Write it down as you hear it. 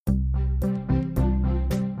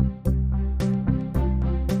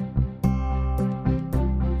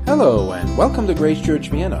Hello and welcome to Grace Church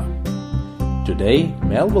Vienna. Today,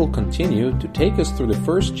 Mel will continue to take us through the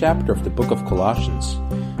first chapter of the book of Colossians,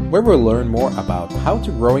 where we'll learn more about how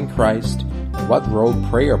to grow in Christ and what role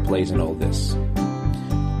prayer plays in all this.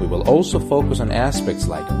 We will also focus on aspects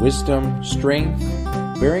like wisdom, strength,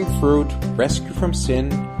 bearing fruit, rescue from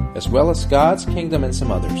sin, as well as God's kingdom and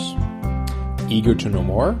some others. Eager to know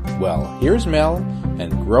more? Well, here's Mel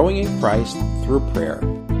and growing in Christ through prayer.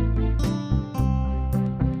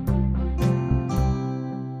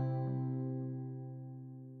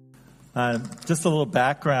 Just a little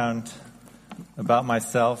background about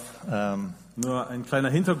myself, Nur ein kleiner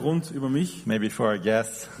Hintergrund über mich, maybe for our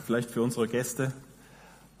guests. vielleicht für unsere Gäste.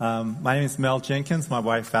 My name is Mel Jenkins, my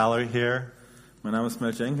wife Valerie here. Mein Name ist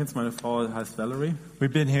Mel Jenkins, meine Frau heißt Valerie.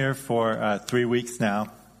 We've been here for 3 weeks now.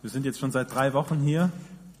 Wir sind jetzt schon seit 3 Wochen hier.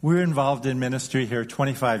 We were involved in ministry here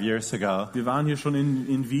 25 years ago. Wir waren hier schon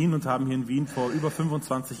in Wien und haben hier in Wien vor über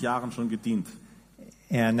 25 Jahren schon gedient.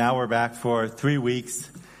 And now we're back for 3 weeks.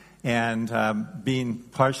 And being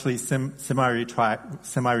partially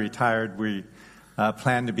semi-retired, we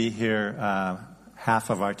plan to be here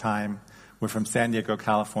half of our time. We're from San Diego,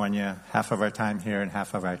 California. Half of our time here and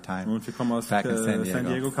half of our time Und wir kommen aus back in San Diego. San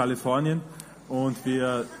Diego, Kalifornien. Und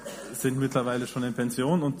wir sind mittlerweile schon in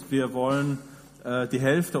Pension und wir wollen die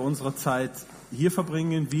Hälfte unserer Zeit hier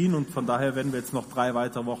verbringen in Wien. Und von daher werden wir jetzt noch 3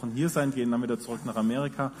 weitere Wochen hier sein, gehen dann wieder zurück nach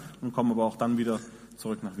Amerika und kommen aber auch dann wieder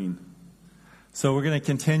zurück nach Wien. So we're going to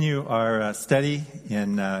continue our study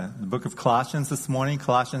in the book of Colossians this morning,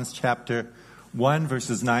 Colossians chapter 1,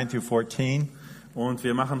 verses 9 through 14. Und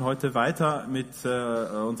wir machen heute weiter mit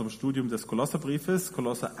unserem Studium des Kolosserbriefes,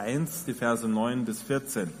 Kolosser 1, die Verse 9 bis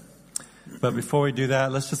 14. But before we do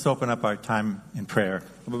that, let's just open up our time in prayer.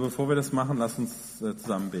 Aber bevor wir das machen, lass uns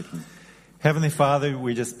zusammen beten. Heavenly Father,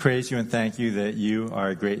 we just praise you and thank you that you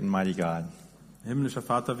are a great and mighty God. Himmlischer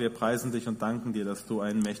Vater, wir preisen dich und danken dir, dass du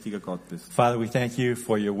ein mächtiger Gott bist. Father, we thank you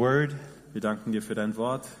for your word. Wir danken dir für dein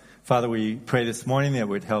Wort Father, we pray this morning that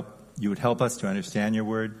you would help us to understand your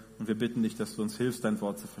word. und wir bitten dich, dass du uns hilfst, dein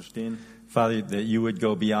Wort zu verstehen. Father, that you would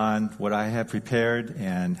go beyond what I have prepared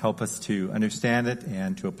and help us to understand it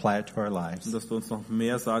and to apply it to our Und lives. dass du uns noch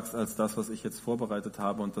mehr sagst als das, was ich jetzt vorbereitet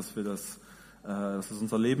habe und dass es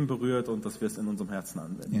unser Leben berührt und dass wir es in unserem Herzen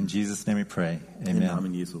anwenden. In Jesus' name we pray. Im Amen.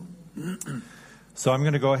 Namen Jesu. So I'm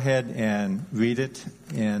going to go ahead and read it.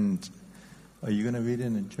 And are you going to read it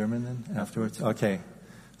in German then afterwards? Okay.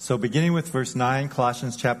 So beginning with verse 9,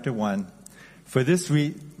 Colossians chapter 1. For this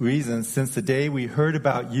reason, since the day we heard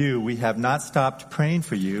about you, we have not stopped praying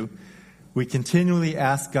for you. We continually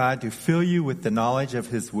ask God to fill you with the knowledge of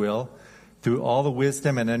His will through all the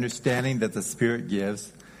wisdom and understanding that the Spirit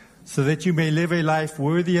gives, so that you may live a life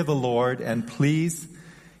worthy of the Lord and please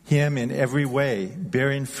Him in every way,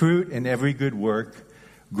 bearing fruit in every good work,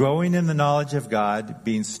 growing in the knowledge of God,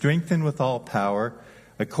 being strengthened with all power,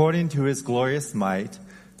 according to His glorious might,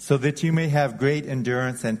 so that you may have great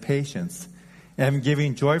endurance and patience, and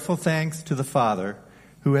giving joyful thanks to the Father,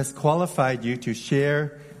 who has qualified you to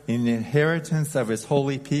share in the inheritance of His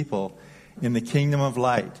holy people in the kingdom of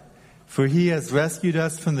light. For He has rescued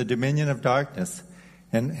us from the dominion of darkness,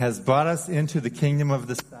 and has brought us into the kingdom of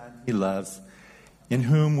the Son He loves, in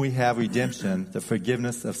whom we have redemption, the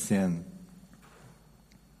forgiveness of sin.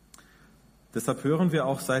 Deshalb hören wir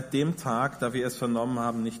auch seit dem Tag, da wir es vernommen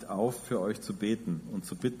haben, nicht auf, für euch zu beten und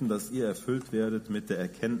zu bitten, dass ihr erfüllt werdet mit der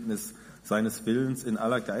Erkenntnis seines Willens in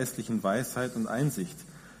aller geistlichen Weisheit und Einsicht,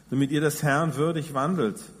 damit ihr des Herrn würdig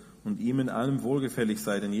wandelt und ihm in allem wohlgefällig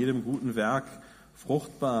seid, in jedem guten Werk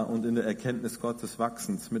fruchtbar und in der Erkenntnis Gottes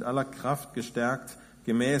wachsend, mit aller Kraft gestärkt,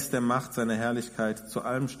 gemäß der Macht seiner Herrlichkeit, zu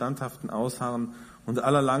allem standhaften Ausharren und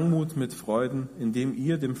aller Langmut mit Freuden, indem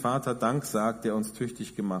ihr dem Vater Dank sagt, der uns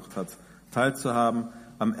tüchtig gemacht hat, teilzuhaben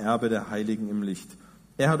am Erbe der Heiligen im Licht.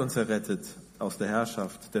 Er hat uns errettet aus der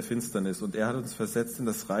Herrschaft der Finsternis und er hat uns versetzt in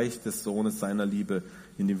das Reich des Sohnes seiner Liebe,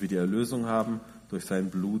 in dem wir die Erlösung haben, durch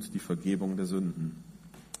sein Blut die Vergebung der Sünden.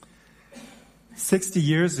 60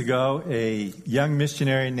 years ago, a young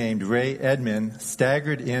missionary named Ray Edmond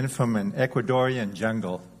staggered in from an Ecuadorian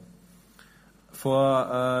jungle.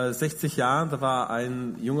 Vor 60 Jahren, da war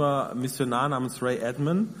ein junger Missionar namens Ray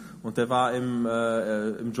Edmond und der war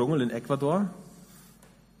im Dschungel in Ecuador.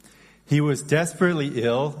 He was desperately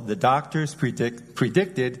ill. The doctors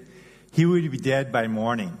predicted he would be dead by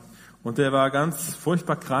morning. Und der war ganz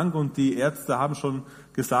furchtbar krank und die Ärzte haben schon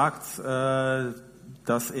gesagt,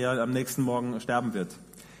 dass er am nächsten Morgen sterben wird.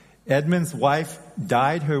 Edmund's wife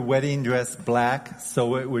dyed her wedding dress black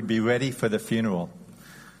so it would be ready for the funeral.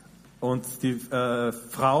 Und die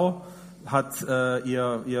Frau hat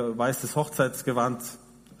ihr weißes Hochzeitsgewand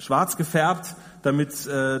schwarz gefärbt, damit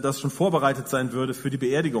das schon vorbereitet sein würde für die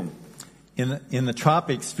Beerdigung. In the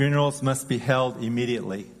tropics, funerals must be held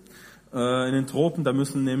immediately. In den Tropen, da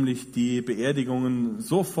müssen nämlich die Beerdigungen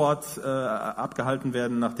sofort abgehalten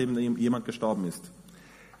werden, nachdem jemand gestorben ist.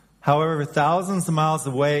 However, thousands of miles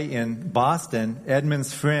away in Boston,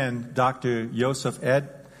 Edmund's friend, Dr. Joseph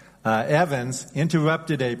Evans,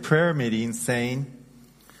 interrupted a prayer meeting saying,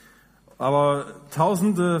 aber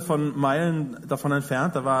tausende von Meilen davon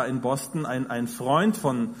entfernt, da war in Boston ein Freund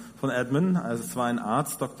von Edmund, also es war ein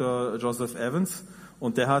Arzt, Dr. Joseph Evans,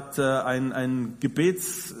 und der hat ein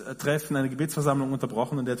Gebetstreffen, eine Gebetsversammlung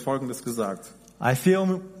unterbrochen und der hat Folgendes gesagt. I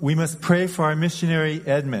feel we must pray for our missionary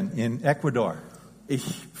Edmund in Ecuador.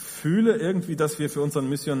 Ich fühle irgendwie, dass wir für unseren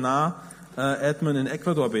Missionar Edmund in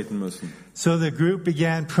Ecuador beten müssen. So the group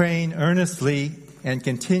began praying earnestly and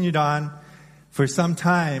continued on for some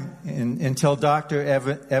time until Dr.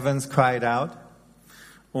 Evans cried out.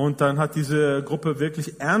 Und dann hat diese Gruppe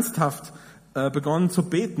wirklich ernsthaft begonnen zu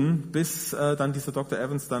beten, bis dann dieser Dr.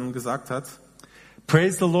 Evans dann gesagt hat,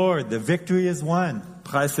 Praise the Lord, the victory is won.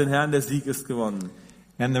 Preis den Herrn, der Sieg ist gewonnen.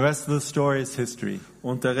 And the rest of the story is history.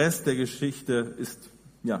 Und der Rest der Geschichte ist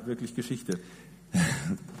ja wirklich Geschichte.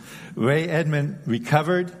 Ray Edmund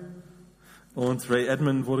recovered. Und Ray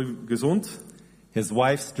Edmund wurde gesund. His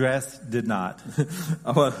wife's dress did not.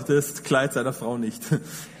 Aber das Kleid seiner Frau nicht.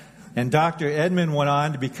 And Dr. Edmund went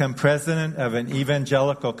on to become president of an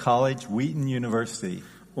evangelical college, Wheaton University.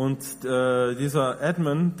 Und dieser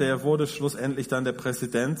Edmund, der wurde schlussendlich dann der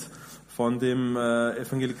Präsident von dem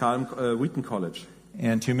evangelikalen Wheaton College.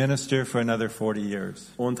 And to minister for another 40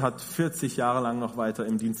 years. Und hat 40 Jahre lang noch weiter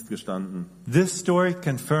im Dienst gestanden. This story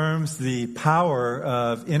confirms the power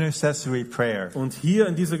of intercessory prayer. Und hier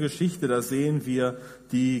in dieser Geschichte, da sehen wir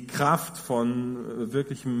die Kraft von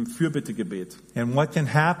wirklichem Fürbittegebet. And what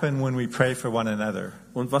can happen when we pray for one another.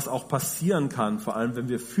 Und was auch passieren kann, vor allem wenn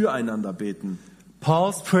wir füreinander beten.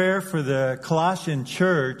 Paul's prayer for the Colossian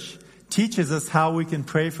church teaches us how we can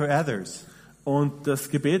pray for others. Und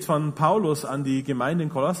das Gebet von Paulus an die Gemeinde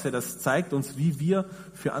in Kolosse, das zeigt uns, wie wir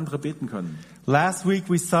für andere beten können. Last week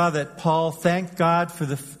we saw that Paul thanked God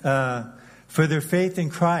for their faith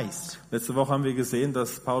in Christ. Letzte Woche haben wir gesehen,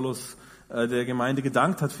 dass Paulus der Gemeinde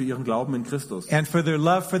gedankt hat für ihren Glauben in Christus. And for their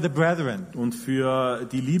love for the brethren. Und für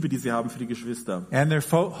die Liebe, die sie haben für die Geschwister. And their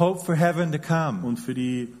hope for heaven to come. Und für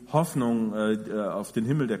die Hoffnung auf den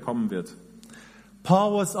Himmel, der kommen wird.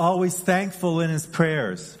 Paul was always thankful in his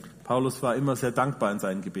prayers. Paulus war immer sehr dankbar in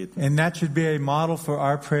seinen Gebeten. And that should be a model for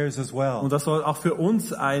our prayers as well. Und das soll auch für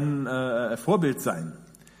uns ein Vorbild sein.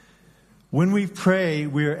 When we pray,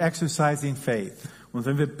 we are exercising faith. Und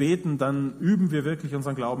wenn wir beten, dann üben wir wirklich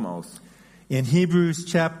unseren Glauben aus. In Hebrews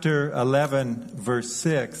chapter 11, verse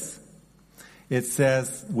 6, it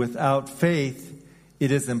says, without faith,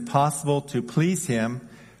 it is impossible to please him,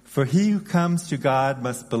 for he who comes to God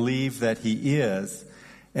must believe that he is,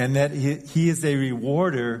 and that he is a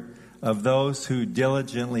rewarder of those who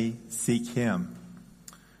diligently seek him.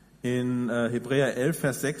 In Hebräer 11,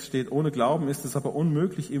 Vers 6 steht, ohne Glauben ist es aber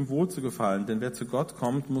unmöglich, ihm wohlzugefallen, denn wer zu Gott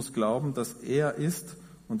kommt, muss glauben, dass er ist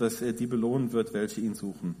und dass er die belohnen wird, welche ihn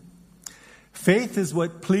suchen. Faith is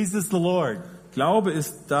what pleases the Lord. Glaube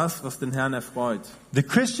ist das, was den Herrn erfreut. The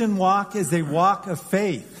Christian walk is a walk of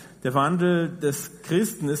faith. Der Wandel des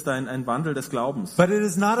Christen ist ein Wandel des Glaubens. But it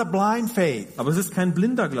is not a blind faith. Aber es ist kein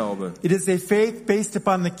blinder Glaube. It is a faith based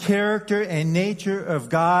upon the character and nature of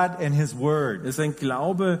God and His Word. Es ist ein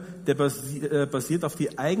Glaube, der basiert auf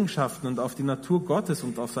die Eigenschaften und auf die Natur Gottes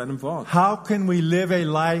und auf seinem Wort. How can we live a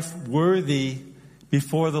life worthy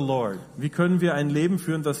before the Lord? Wie können wir ein Leben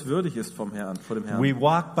führen, das würdig ist vor dem Herrn? We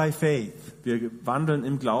walk by faith. Wir wandeln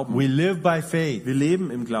im Glauben. We live by faith. Wir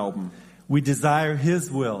leben im Glauben. We desire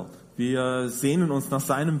His will. Wir sehnen uns nach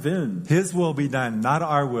seinem Willen. His will be done, not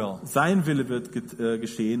our will. Sein Wille wird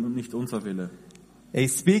geschehen und nicht unser Wille. A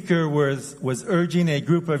speaker was urging a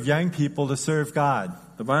group of young people to serve God.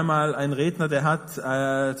 Da war mal ein Redner, der hat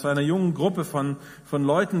zu einer jungen Gruppe von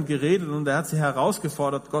Leuten geredet und er hat sie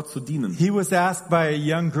herausgefordert, Gott zu dienen. He was asked by a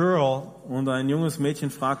young girl, und ein junges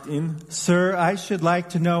Mädchen fragt ihn, Sir, I should like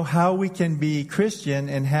to know how we can be Christian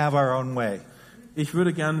and have our own way. Ich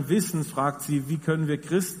würde gern wissen, fragt sie, wie können wir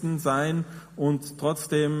Christen sein und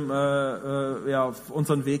trotzdem auf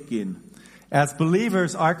unseren Weg gehen. As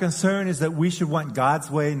believers, our concern is that we should want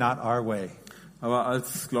God's way, not our way. Aber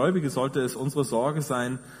als Gläubige sollte es unsere Sorge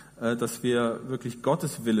sein, dass wir wirklich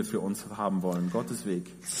Gottes Wille für uns haben wollen, Gottes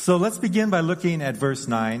Weg. So let's begin by looking at verse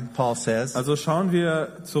 9. Paul says. Also schauen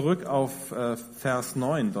wir zurück auf Vers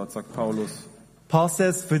 9. Dort sagt Paulus. Paul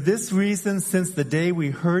says, for this reason, since the day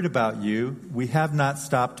we heard about you, we have not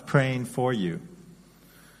stopped praying for you.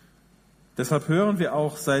 Deshalb hören wir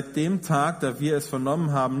auch seit dem Tag, da wir es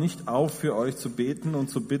vernommen haben, nicht auf, für euch zu beten und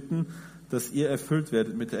zu bitten, dass ihr erfüllt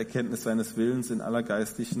werdet mit der Erkenntnis seines Willens in aller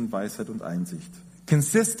geistlichen Weisheit und Einsicht.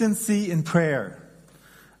 Consistency in prayer.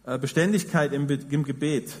 Beständigkeit im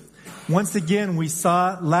Gebet. Once again, we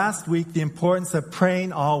saw last week the importance of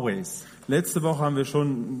praying always. Letzte Woche haben wir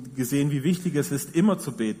schon gesehen, wie wichtig es ist, immer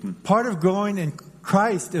zu beten. Part of growing in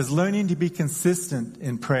Christ is learning to be consistent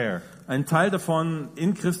in prayer. Ein Teil davon,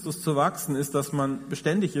 in Christus zu wachsen, ist, dass man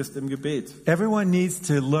beständig ist im Gebet. Everyone needs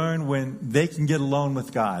to learn when they can get alone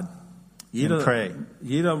with God and pray.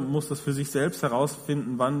 Jeder muss das für sich selbst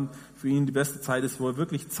herausfinden, wann für ihn die beste Zeit ist, wo er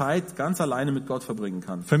wirklich Zeit ganz alleine mit Gott verbringen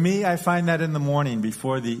kann. For me, I find that in the morning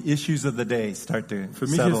before the issues of the day start to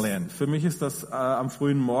settle in. Für mich ist das am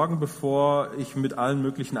frühen Morgen, bevor ich mit allen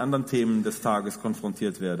möglichen anderen Themen des Tages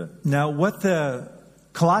konfrontiert werde. Now, what the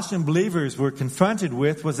Colossian believers were confronted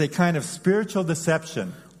with was a kind of spiritual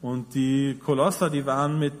deception. Und die Kolosser, die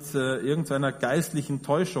waren mit irgendeiner geistlichen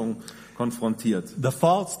Täuschung konfrontiert. The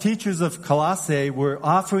false teachers of Colossae were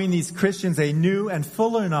offering these Christians a new and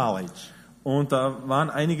fuller knowledge. Und da waren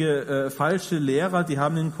einige falsche Lehrer, die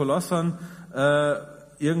haben den Kolossern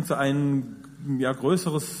irgendein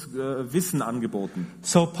größeres Wissen angeboten.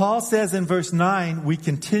 So Paul says in verse 9, we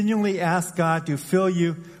continually ask God to fill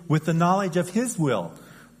you with the knowledge of His will.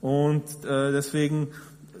 Und deswegen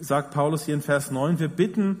sagt Paulus hier in Vers 9, wir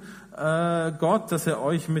bitten Gott, dass er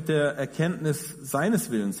euch mit der Erkenntnis seines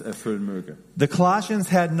Willens erfüllen möge. The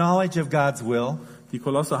Colossians had knowledge of God's will, Die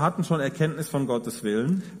Kolosser hatten schon Erkenntnis von Gottes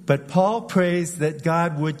Willen, but Paul prays that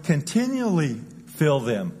God would continually fill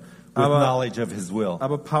them with knowledge of His will.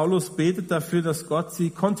 aber Paulus betet dafür, dass Gott sie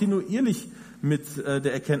kontinuierlich mit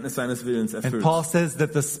der Erkenntnis seines Willens And erfüllt. Paul says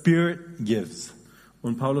that the Spirit gives.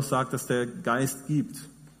 Und Paulus sagt, dass der Geist gibt.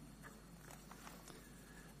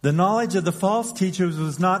 The knowledge of the false teachers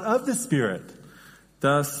was not of the Spirit.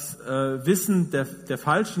 Das Wissen der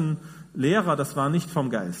falschen Lehrer, das war nicht vom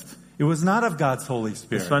Geist. It was not of God's Holy Es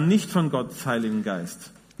Spirit. war nicht von Gottes Heiligen Geist.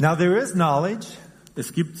 Now there is knowledge,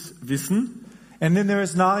 Es gibt Wissen, and then there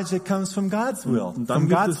is knowledge that comes from God's will, Und dann from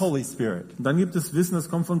gibt God's es- Holy Spirit. und dann gibt es Wissen, das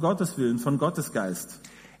kommt von Gottes Willen, von Gottes Geist.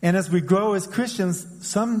 And as we grow as Christians,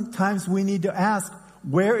 sometimes we need to ask,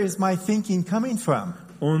 where is my thinking coming from?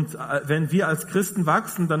 Und wenn wir als Christen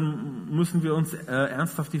wachsen, dann müssen wir uns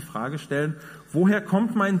ernsthaft die Frage stellen, woher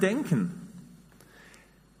kommt mein Denken?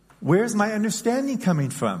 Where is my understanding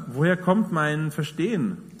coming from? Woher kommt mein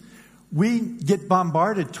Verstehen? We get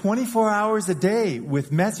bombarded 24 hours a day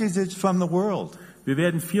with messages from the world. Wir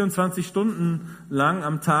werden 24 Stunden lang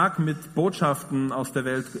am Tag mit Botschaften aus der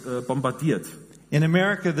Welt bombardiert. In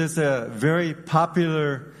America, there's a very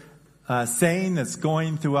popular saying that's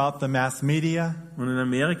going throughout the mass media. Und in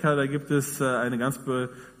Amerika, da gibt es eine ganz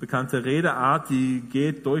bekannte Redeart, die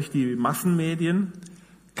geht durch die Massenmedien.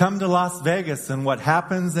 Come to Las Vegas, and what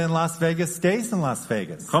happens in Las Vegas stays in Las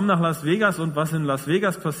Vegas. Komm nach Las Vegas und was in Las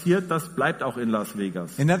Vegas passiert, das bleibt auch in Las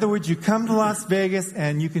Vegas. In other words, you come to Las Vegas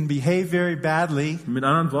and you can behave very badly, Mit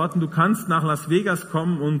anderen Worten, du kannst nach Las Vegas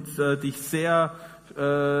kommen und dich sehr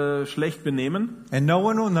schlecht benehmen and no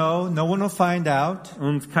one will know, no one will find out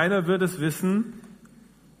und keiner wird es wissen.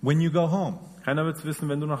 when you go home. Keiner wird es wissen,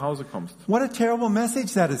 wenn du nach Hause kommst. What a terrible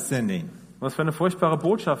message that is sending. Was für eine furchtbare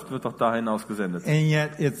Botschaft wird doch da hinausgesendet. And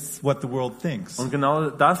yet it's what the world thinks. Und genau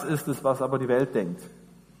das ist es, was aber die Welt denkt.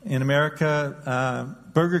 In America,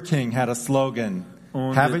 Burger King had a slogan,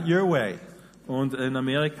 Und- have it your way. Und in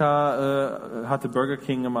Amerika hatte Burger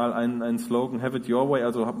King mal einen Slogan, have it your way,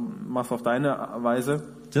 also mach's auf deine Weise.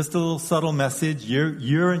 Just a little subtle message,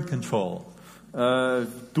 you're in control.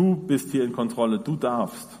 Du bist hier in Kontrolle, du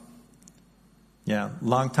darfst. Yeah,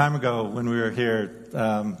 long time ago when we were here,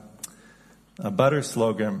 a butter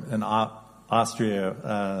slogan in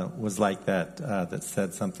Austria was like that, that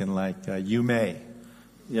said something like, you may.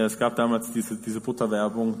 Ja, es gab damals diese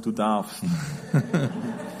Butterwerbung, du darfst.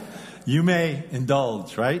 You may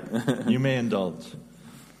indulge, right? You may indulge.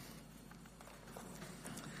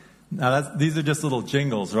 Now these are just little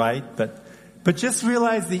jingles, right? But just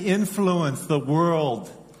realize the influence the world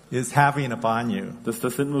is having upon you. Das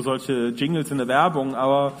sind nur solche Jingles in der Werbung,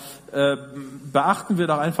 aber beachten wir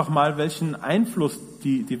doch einfach mal, welchen Einfluss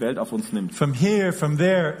die Welt auf uns nimmt. From here, from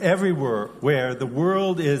there, everywhere, where the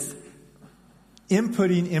world is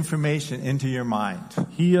inputting information into your mind.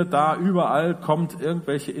 Hier, da, überall kommt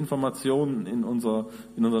irgendwelche Informationen in unsere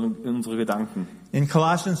Gedanken. In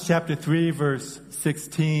Colossians chapter 3, verse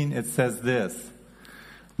 16, it says this,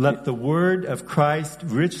 let the word of Christ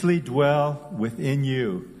richly dwell within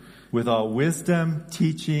you, with all wisdom,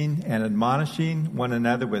 teaching, and admonishing one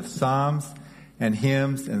another with psalms and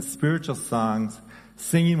hymns and spiritual songs,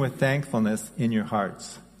 singing with thankfulness in your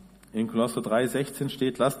hearts. In Kolosser 3,16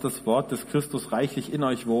 steht, lasst das Wort des Christus reichlich in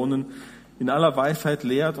euch wohnen, in aller Weisheit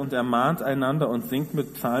lehrt und ermahnt einander und singt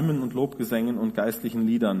mit Psalmen und Lobgesängen und geistlichen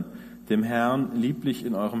Liedern, dem Herrn lieblich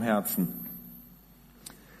in eurem Herzen.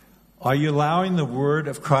 Are you allowing the word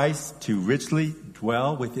of Christ to richly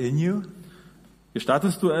dwell within you?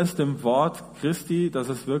 Gestattest du es dem Wort Christi, dass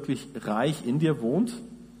es wirklich reich in dir wohnt?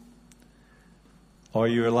 Or are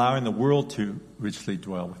you allowing the world to richly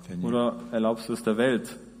dwell within you? Oder erlaubst du es der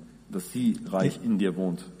Welt, dass sie reich in dir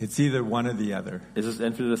wohnt? It's either one or the other. Es ist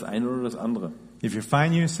entweder das eine oder das andere. If you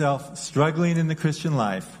find yourself struggling in the Christian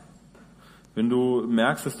life, Wenn du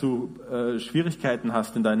merkst, dass du Schwierigkeiten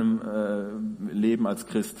hast in deinem Leben als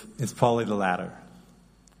Christ, it's probably the latter.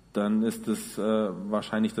 dann ist es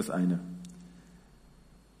wahrscheinlich das eine.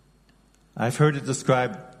 I've heard it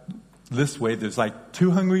described this way. There's like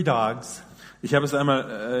two hungry dogs, Ich habe es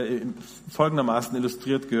einmal folgendermaßen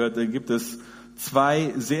illustriert gehört. Da gibt es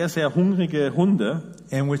zwei sehr, sehr hungrige Hunde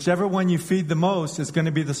and whichever one you feed the most is going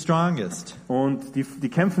to be the strongest. und die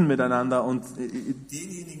kämpfen miteinander und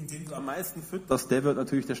denjenigen, den du am meisten fütterst, der wird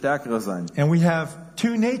natürlich der Stärkere sein. And we have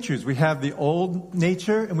two natures. We have the old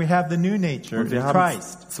nature and we have the new nature Und wir in haben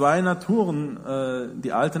Christ. zwei Naturen,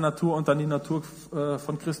 die alte Natur und dann die Natur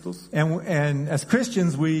von Christus. And as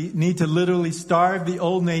Christians, we need to literally starve the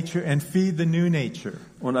old nature and feed the new nature.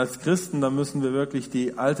 Und als Christen, da müssen wir wirklich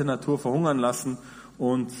die alte Natur verhungern lassen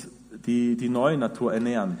und die neue Natur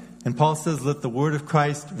ernähren. And Paul says, let the word of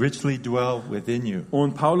Christ richly dwell within you.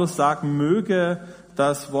 Und Paulus sagt, möge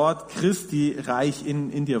das Wort Christi reich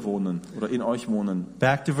in dir wohnen oder in euch wohnen.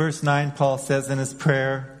 Back to verse 9, Paul says in his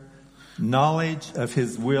prayer, knowledge of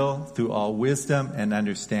his will through all wisdom and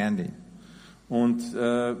understanding. Und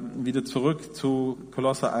wieder zurück zu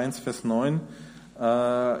Kolosser 1, Vers 9.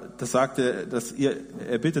 Das sagt er,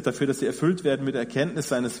 er bittet dafür, dass sie erfüllt werden mit der Erkenntnis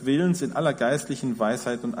seines Willens in aller geistlichen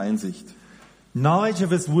Weisheit und Einsicht. Knowledge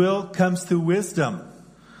of his will comes through wisdom.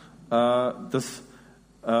 Das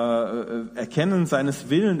Erkennen seines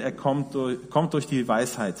Willens kommt durch die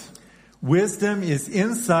Weisheit. Wisdom is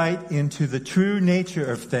insight into the true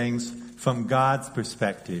nature of things from God's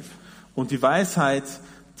perspective. Und die Weisheit,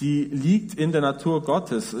 die liegt in der Natur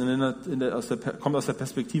Gottes, kommt aus der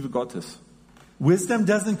Perspektive Gottes. Wisdom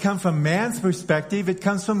doesn't come from man's perspective, it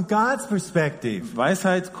comes from God's perspective.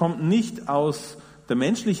 Weisheit kommt nicht aus der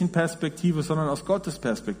menschlichen Perspektive, sondern aus Gottes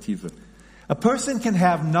Perspektive. A person can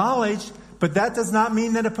have knowledge, but that does not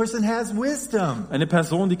mean that a person has wisdom. Eine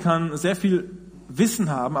Person, die kann sehr viel Wissen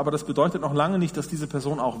haben, aber das bedeutet noch lange nicht, dass diese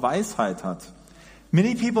Person auch Weisheit hat.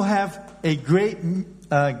 Many people have a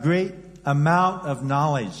great amount of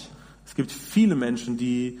knowledge, Es gibt viele Menschen,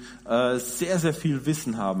 die sehr, sehr viel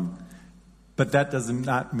Wissen haben. but that does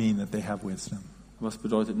not mean that they have wisdom. Aber es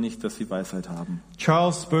bedeutet nicht, dass sie Weisheit haben.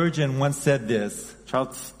 Charles Spurgeon once said this,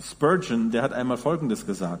 Charles Spurgeon, der hat einmal Folgendes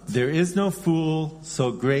gesagt. there is no fool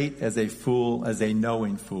so great as a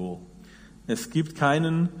knowing fool. Es gibt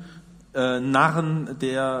keinen Narren,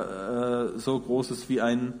 der so groß ist wie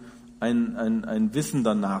ein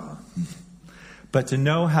wissender Narr. But to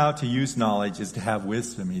know how to use knowledge is to have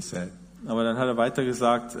wisdom, he said. Aber dann hat er weiter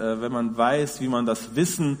gesagt, wenn man weiß, wie man das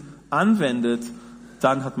Wissen anwendet,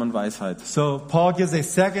 dann hat man Weisheit. So Paul gives a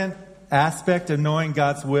second aspect of knowing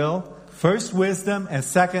God's will. First wisdom and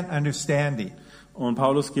second understanding. Und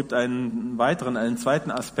Paulus gibt einen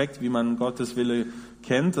zweiten Aspekt, wie man Gottes Wille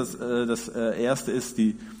kennt. Das erste ist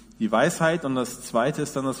die Weisheit und das zweite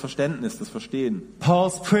ist dann das Verständnis, das Verstehen.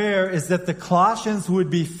 Paul's prayer is that the Colossians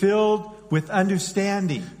would be filled with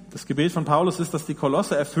understanding. Das Gebet von Paulus ist, dass die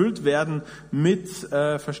Kolosse erfüllt werden mit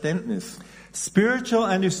Verständnis.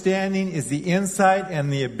 Spiritual understanding is the insight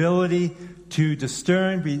and the ability to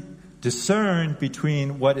discern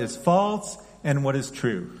between what is false and what is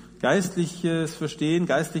true. Geistliches Verstehen,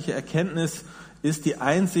 geistliche Erkenntnis ist die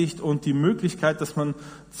Einsicht und die Möglichkeit, dass man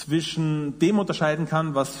zwischen dem unterscheiden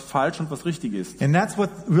kann, was falsch und was richtig ist. And that's what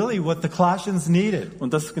the Colossians needed.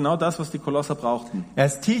 Und das ist genau das, was die Kolosser brauchten.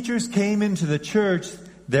 As teachers came into the church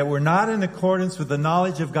that were not in accordance with the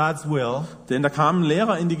knowledge of God's will, Denn da kamen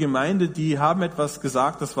Lehrer in die Gemeinde, die haben etwas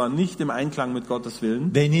gesagt, das war nicht im Einklang mit Gottes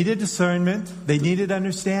Willen. they needed discernment, they needed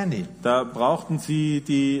understanding. Da brauchten sie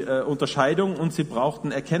die Unterscheidung und sie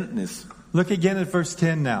brauchten Erkenntnis. Look again at verse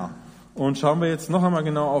 10 now. Und schauen wir jetzt noch einmal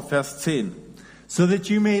genau auf Vers 10. So that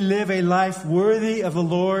you may live a life worthy of the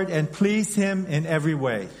Lord and please Him in every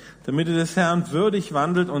way. Damit ihr des Herrn würdig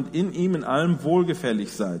wandelt und in ihm in allem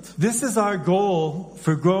wohlgefällig seid. This is our goal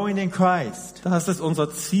for growing in Christ. Das ist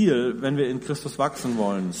unser Ziel, wenn wir in Christus wachsen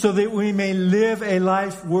wollen. So that we may live a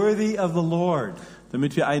life worthy of the Lord.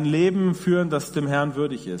 Damit wir ein Leben führen, das dem Herrn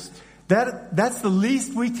würdig ist. That's the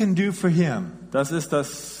least we can do for him. Das ist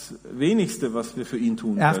das Wenigste, was wir für ihn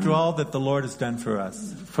tun After können. all that the Lord has done for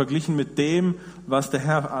us. Verglichen mit dem, was der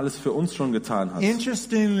Herr alles für uns schon getan hat.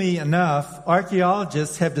 Interestingly enough,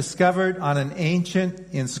 archaeologists have discovered on an ancient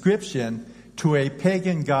inscription to a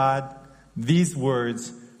pagan god these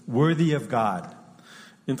words, worthy of God.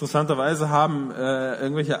 Interessanterweise haben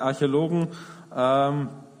irgendwelche Archäologen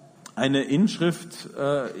eine Inschrift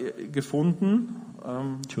gefunden.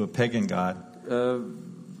 To a pagan god.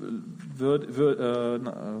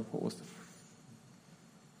 Wo ist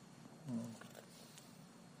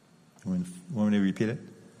Want me to repeat it?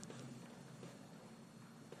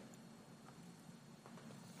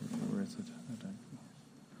 Where is it?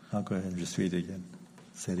 I'll go ahead and just read it again.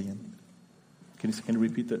 Say it again. Can you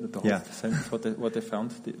repeat the whole Yeah. sentence? What they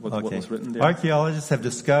found? What Okay. was written there? Archaeologists have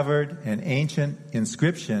discovered an ancient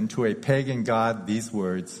inscription to a pagan god these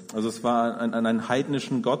words. Also es war an einen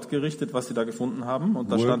heidnischen Gott gerichtet, was sie da gefunden haben. Und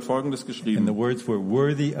da Word- stand Folgendes And the geschrieben. words were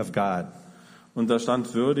worthy of God. Und da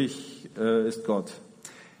stand, würdig ist Gott.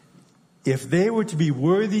 If they were to be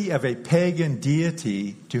worthy of a pagan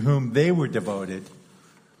deity to whom they were devoted,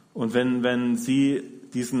 Und wenn sie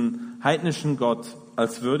diesen heidnischen Gott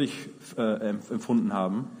als würdig empfunden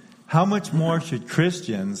haben, how much more should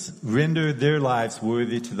Christians render their lives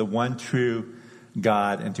worthy to the one true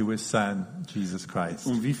God and to his Son, Jesus Christ?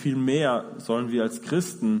 um wie viel mehr sollen wir als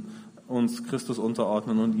Christen uns Christus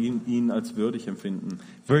unterordnen und ihn als würdig empfinden.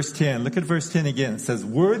 Verse 10, look at verse 10 again. It says,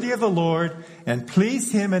 worthy of the Lord and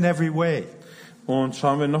please him in every way. Und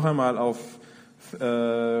schauen wir noch einmal auf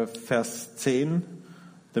Vers 10.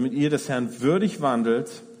 Damit ihr des Herrn würdig wandelt.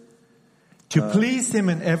 To please him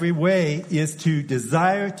in every way is to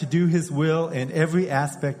desire to do his will in every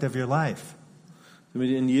aspect of your life. Damit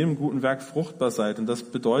ihr in jedem guten Werk fruchtbar seid. Und das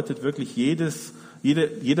bedeutet wirklich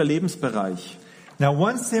jeder Lebensbereich. Now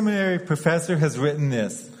one seminary professor has written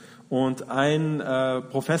this. Und ein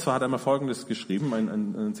Professor hat einmal Folgendes geschrieben,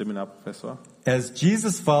 ein Seminarprofessor. As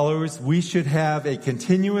Jesus followers, we should have a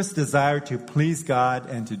continuous desire to please God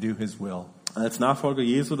and to do his will. Als Nachfolger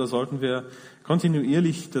Jesu, da sollten wir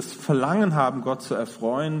kontinuierlich das Verlangen haben, Gott zu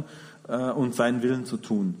erfreuen und seinen Willen zu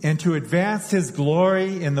tun. And to advance his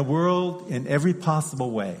glory in the world in every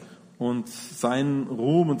possible way. Und seinen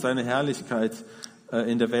Ruhm und seine Herrlichkeit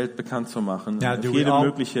in der Welt bekannt zu machen. Now, Auf do we jede all-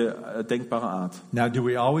 mögliche denkbare Art. Now, do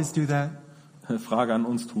we always do that? Frage an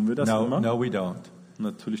uns, tun wir das No, immer? no, we don't.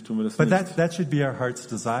 Natürlich tun wir das But nicht. that should be our heart's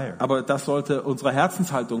desire. Aber das sollte unsere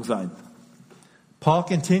Herzenshaltung sein. Paul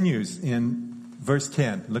continues in verse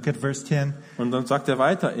 10. Look at verse 10. Und dann sagt er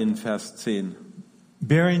weiter in Vers 10.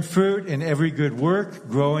 Bearing fruit in every good work,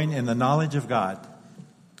 growing in the knowledge of God.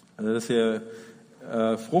 Also, dass ihr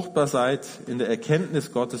fruchtbar seid, in der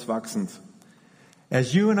Erkenntnis Gottes wachsend.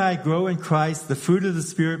 As you and I grow in Christ, the fruit of the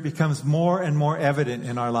Spirit becomes more and more evident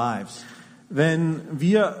in our lives. Wenn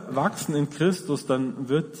wir wachsen in Christus, dann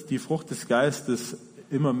wird die Frucht des Geistes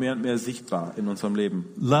immer mehr und mehr sichtbar in unserem Leben.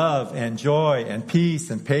 Love and joy and peace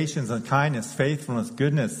and patience and kindness, faithfulness,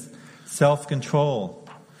 goodness, self-control.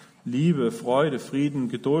 Liebe, Freude, Frieden,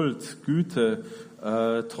 Geduld, Güte,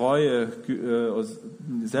 Treue,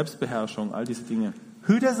 Selbstbeherrschung, all diese Dinge.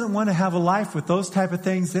 Who doesn't want to have a life with those type of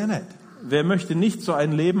things in it? Wer möchte nicht so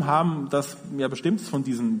ein Leben haben, das ja bestimmt ist von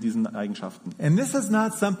diesen Eigenschaften? And this is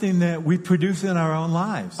not something that we produce in our own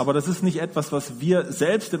lives. Aber das ist nicht etwas, was wir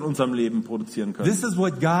selbst in unserem Leben produzieren können. This is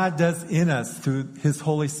what God does in us through His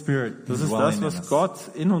Holy Spirit. Das ist dwelling das, in was us. Gott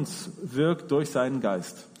in uns wirkt durch seinen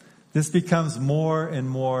Geist. This becomes more and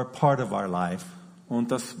more part of our life Und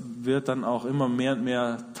das wird dann auch immer mehr und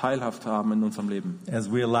mehr teilhaft haben in unserem Leben. as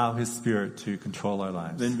we allow His Spirit to control our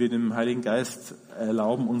lives. Wenn wir dem Heiligen Geist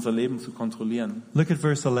erlauben, unser Leben zu kontrollieren. Look at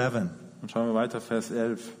verse 11. Und schauen wir weiter, Vers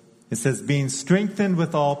 11. It says, being strengthened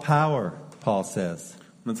with all power, Paul says.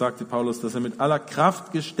 Und dann sagte Paulus, dass ihr mit aller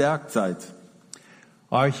Kraft gestärkt seid.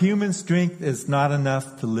 Our human strength is not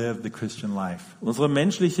enough to live the Christian life. Unsere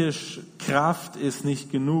menschliche Kraft ist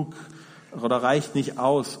nicht genug oder reicht nicht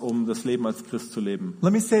aus, um das Leben als Christ zu leben.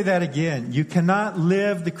 Let me say that again. You cannot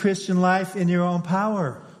live the Christian life in your own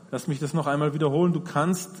power. Lass mich das noch einmal wiederholen. Du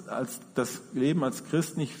kannst das Leben als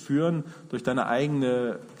Christ nicht führen durch deine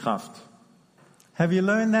eigene Kraft. Have you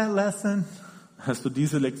learned that lesson? Hast du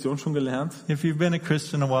diese Lektion schon gelernt? If you've been a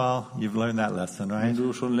Christian a while, you've learned that lesson, Wenn right?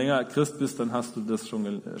 du schon länger Christ bist, dann hast du das schon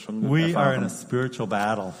We are in a erfahren. spiritual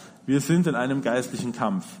battle, Wir sind in einem geistlichen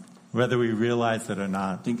Kampf. whether we realize it or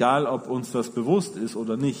not. Egal, ob uns das bewusst ist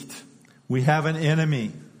oder nicht. We have an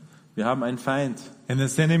enemy, Wir haben einen Feind. and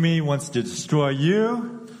this enemy wants to destroy you,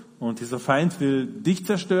 Und dieser Feind will dich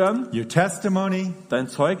zerstören, your testimony, dein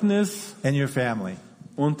Zeugnis and your family.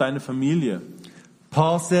 und deine Familie.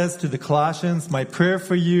 Paul says to the Colossians, my prayer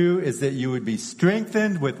for you is that you would be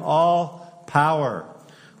strengthened with all power.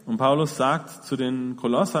 Und Paulus sagt zu den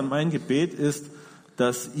Kolossern, mein Gebet ist,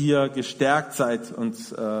 dass ihr gestärkt seid und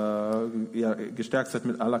gestärkt seid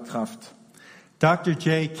mit aller Kraft. Dr.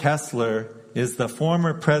 J. Kessler is the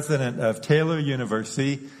former president of Taylor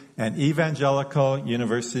University, an evangelical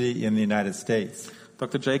university in the United States.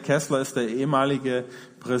 Dr. J. Kessler ist der ehemalige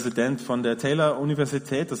Präsident von der Taylor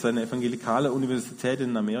Universität, das ist eine evangelikale Universität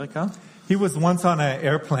in Amerika. He was once on an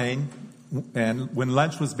airplane and when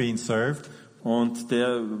lunch was being served. Und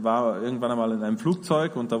der war irgendwann einmal in einem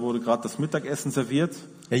Flugzeug und da wurde gerade das Mittagessen serviert.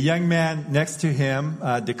 A young man next to him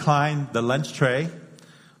declined the lunch tray.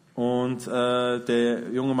 Und der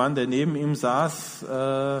junge Mann, der neben ihm saß,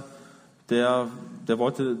 der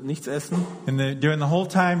wollte nichts essen. And during the whole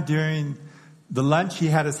time during the lunch,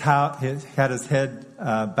 he had his head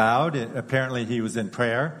bowed. Apparently, he was in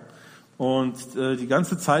prayer. Und die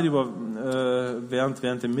ganze Zeit über,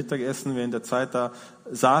 während dem Mittagessen, während der Zeit da,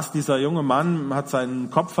 saß dieser junge Mann, hat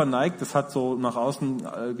seinen Kopf verneigt. Das hat so nach außen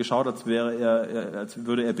geschaut, als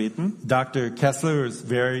würde er beten. Dr. Kessler was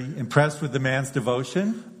very impressed with the man's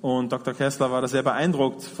devotion. Und Dr. Kessler war da sehr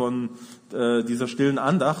beeindruckt von dieser stillen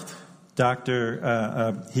Andacht.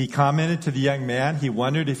 He commented to the young man. He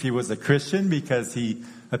wondered if he was a Christian because he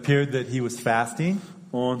appeared that he was fasting.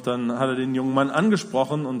 Und dann hat er den jungen Mann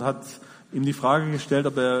angesprochen und hat ihm die Frage gestellt,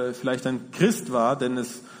 ob er vielleicht ein Christ war, denn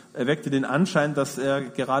es erweckte den Anschein, dass er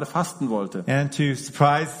gerade fasten wollte. And to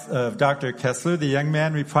surprise Dr. Kessler, the young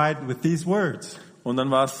man replied with these words. Und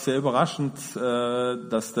dann war es sehr überraschend,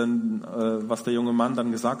 was der junge Mann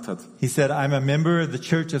dann gesagt hat. He said, I'm a member of the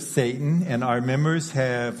Church of Satan and our members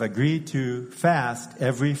have agreed to fast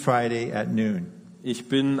every Friday at noon. Ich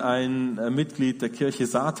bin ein Mitglied der Kirche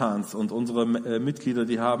Satans und unsere Mitglieder,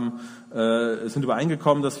 sind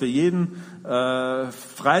übereingekommen, dass wir jeden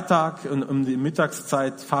Freitag um die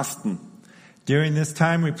Mittagszeit fasten. During this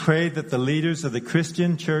time we pray that the leaders of the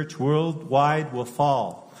Christian church worldwide will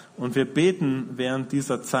fall. Und wir beten während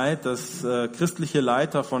dieser Zeit, dass christliche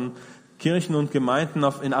Leiter von Kirchen und Gemeinden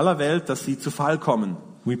in aller Welt, dass sie zu Fall kommen.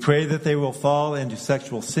 We pray that they will fall into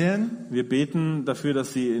sexual sin. Wir beten dafür,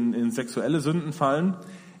 dass sie in sexuelle Sünden fallen.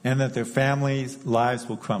 And that their families' lives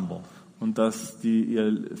will crumble. Und dass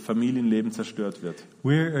ihr Familienleben zerstört wird.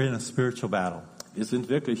 We're in a spiritual battle. Wir sind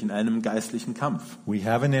wirklich in einem geistlichen Kampf. We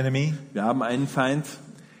have an enemy. Wir haben einen Feind.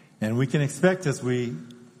 And we can expect as we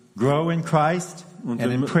grow in Christ and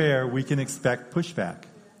in prayer, we can expect pushback.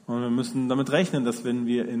 Und wir müssen damit rechnen, dass wenn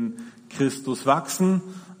wir in Christus wachsen,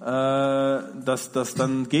 dass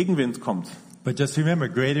dann Gegenwind kommt. But just remember,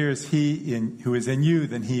 greater is he who is in you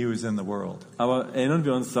than he who is in the world. Aber erinnern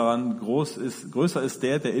wir uns daran, größer ist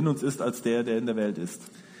der in uns ist, als der in der Welt ist.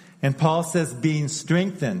 And Paul says, being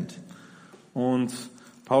strengthened. Und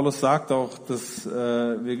Paulus sagt auch, dass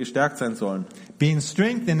wir gestärkt sein sollen. Being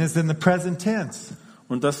strengthened is in the present tense.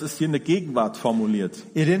 Und das ist hier in der Gegenwart formuliert.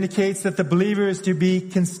 It indicates that the believer is to be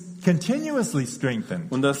continuously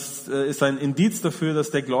strengthened. Und das ist ein Indiz dafür,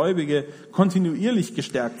 dass der Gläubige kontinuierlich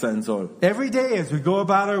gestärkt sein soll. Every day as we go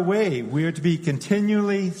about our way, we are to be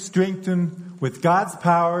continually strengthened with God's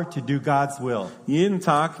power to do God's will. Jeden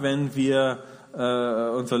Tag, wenn wir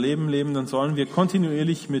unser Leben leben, dann sollen wir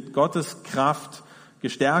kontinuierlich mit Gottes Kraft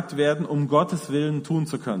gestärkt werden, um Gottes Willen tun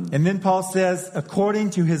zu können. And then Paul says, according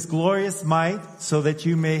to his glorious might, so that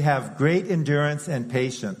you may have great endurance and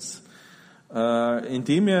patience.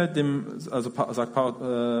 Indem sagt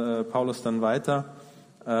Paulus dann weiter,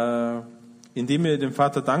 indem ihr dem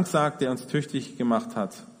Vater Dank sagt, der uns tüchtig gemacht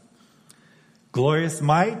hat. Glorious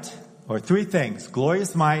might, or three things: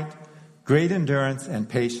 glorious might, great endurance and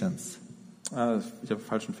patience. Ich habe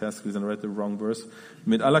falschen Vers gelesen, I read the wrong verse.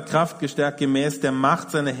 Mit aller Kraft gestärkt gemäß der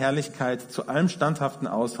Macht seiner Herrlichkeit, zu allem standhaften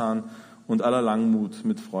Ausharren und aller Langmut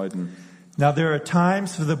mit Freuden. Now there are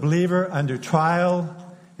times for the believer under trial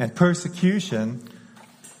and persecution.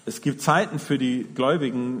 Es gibt Zeiten für die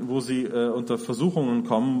Gläubigen, wo sie unter Versuchungen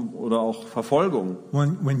kommen oder auch Verfolgung.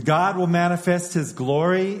 When God will manifest His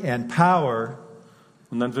glory and power.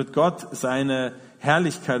 Und dann wird Gott seine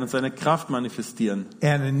Herrlichkeit und seine Kraft manifestieren.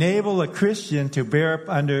 And enable a Christian to bear up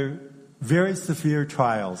under very severe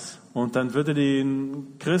trials. Und dann wird er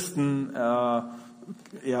den Christen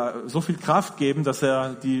so viel Kraft geben, dass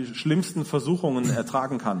er die schlimmsten Versuchungen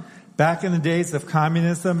ertragen kann. Back in the days of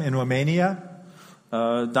communism in Romania,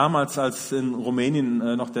 damals als in Rumänien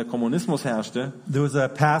noch der Kommunismus herrschte, there was a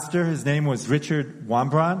pastor, his name was Richard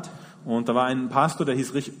Wurmbrand. Und da war ein Pastor, der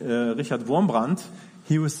hieß Richard Wurmbrand.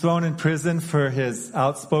 He was thrown in prison for his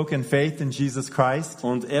outspoken faith in Jesus Christ.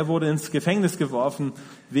 Und er wurde ins Gefängnis geworfen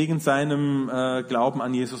wegen seinem Glauben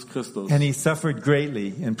an Jesus Christus. And he suffered greatly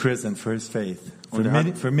in prison for his faith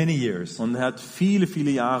for many years. Und er hat viele,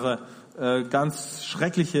 viele Jahre ganz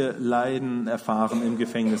schreckliche Leiden erfahren im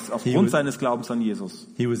Gefängnis aufgrund seines Glaubens an Jesus.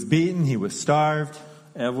 He was beaten, he was starved.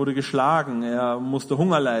 Er wurde geschlagen, er musste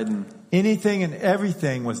Hunger leiden. Anything and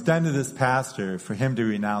everything was done to this pastor for him to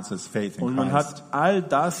renounce his faith in Und man Christ. hat all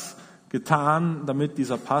das getan, damit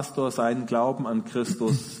dieser Pastor seinen Glauben an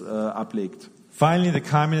Christus ablegt. Finally, the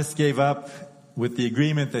communists gave up with the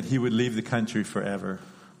agreement that he would leave the country forever.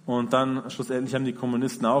 Und dann schlussendlich haben die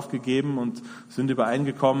Kommunisten aufgegeben und sind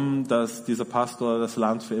übereingekommen, dass dieser Pastor das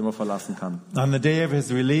Land für immer verlassen kann. On the day of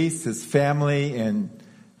his release, his family and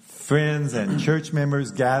friends and church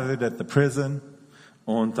members gathered at the prison.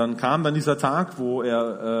 Und dann kam dann dieser Tag, wo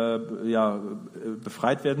er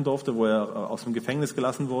befreit werden durfte, wo er aus dem Gefängnis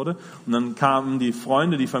gelassen wurde. Und dann kamen die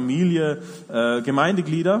Freunde, die Familie,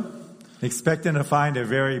 Gemeindeglieder. Expecting to find a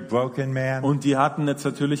very broken man. Und die hatten jetzt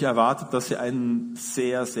natürlich erwartet, dass sie einen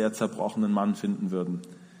sehr, sehr zerbrochenen Mann finden würden.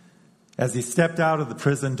 As he stepped out of the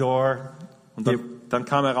prison door, Und dann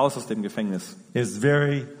kam er raus aus dem Gefängnis. it was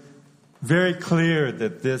very, very clear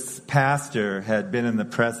that this pastor had been in the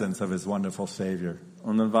presence of his wonderful Savior.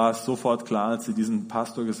 Und dann war es sofort klar, als sie diesen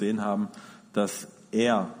Pastor gesehen haben, dass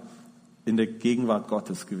er in der Gegenwart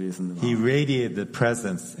Gottes gewesen He war. radiated the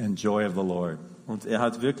presence and joy of the Lord. Und er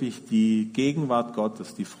hat wirklich die Gegenwart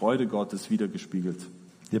Gottes, die Freude Gottes wiedergespiegelt.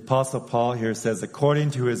 The Apostle Paul here says,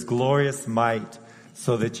 according to his glorious might,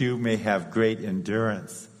 so that you may have great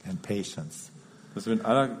endurance and patience. Dass wir in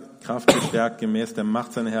aller Kraft gestärkt, gemäß der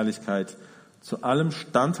Macht seiner Herrlichkeit, zu allem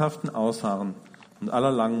standhaften Ausharren und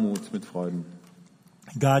aller Langmut mit Freuden.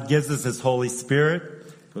 God gives us his Holy Spirit,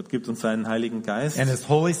 Gott gibt uns seinen Heiligen Geist. and his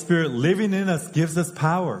Holy Spirit living in us gives us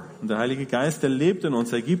power Und der Heilige Geist, der lebt in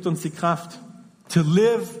uns, er gibt uns die Kraft, to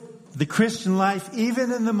live the Christian life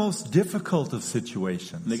even in the most difficult of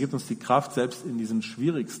situations. und er gibt uns die Kraft, selbst in diesen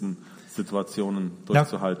schwierigsten Situationen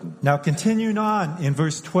durchzuhalten. Now continuing on in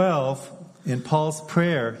verse 12, in Paul's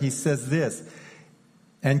prayer, he says this,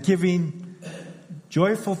 and giving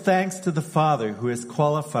joyful thanks to the Father who has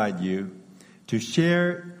qualified you to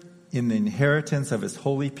share in the inheritance of his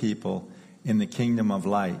holy people in the kingdom of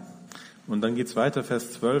light. Und dann geht's weiter,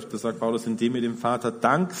 Vers 12, da sagt Paulus, indem ihr dem Vater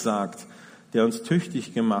Dank sagt, der uns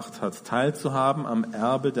tüchtig gemacht hat, teilzuhaben am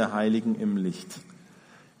Erbe der Heiligen im Licht.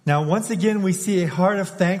 Now once again we see a heart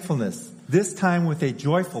of thankfulness, this time with a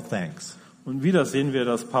joyful thanks. Und wieder sehen wir,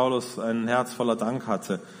 dass Paulus ein Herz voller Dank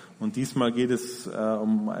hatte. Und diesmal geht es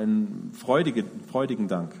um einen freudigen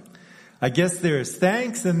Dank. I guess there is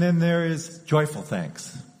thanks and then there is joyful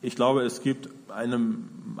thanks. Ich glaube, es gibt eine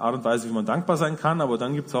Art und Weise, wie man dankbar sein kann, aber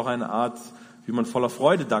dann gibt es auch eine Art, wie man voller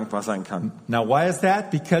Freude dankbar sein kann. Now why is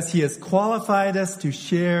that? Because he has qualified us to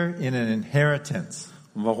share in an inheritance.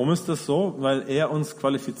 Und warum ist das so? Weil er uns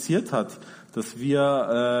qualifiziert hat, dass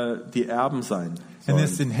wir die Erben sein And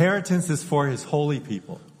this sollen. inheritance is for his holy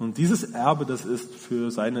people. Und dieses Erbe, das ist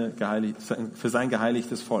für sein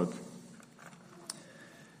geheiligtes Volk.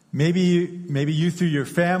 Maybe you through your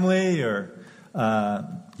family or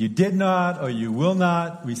you did not or you will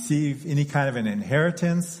not receive any kind of an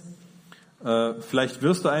inheritance. Vielleicht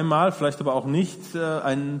wirst du einmal, vielleicht aber auch nicht,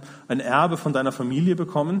 ein Erbe von deiner Familie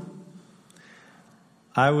bekommen.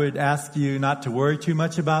 I would ask you not to worry too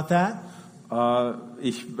much about that.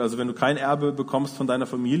 Also wenn du kein Erbe bekommst von deiner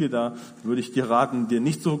Familie, da würde ich dir raten, dir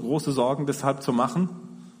nicht so große Sorgen deshalb zu machen.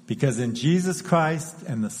 Because in Jesus Christ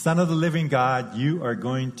and the Son of the living God, you are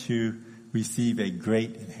going to receive a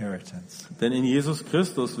great inheritance. Denn in Jesus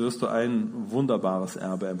Christus wirst du ein wunderbares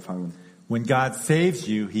Erbe empfangen. When God saves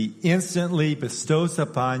you, He instantly bestows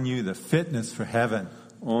upon you the fitness for heaven.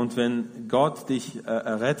 Und wenn Gott dich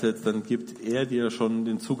errettet, dann gibt er dir schon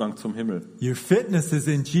den Zugang zum Himmel. Your fitness is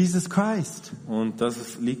in Jesus Christ. Und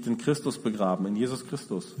liegt in Christus begraben, in Jesus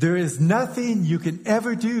Christus. There is nothing you can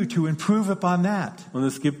ever do to improve upon that. Und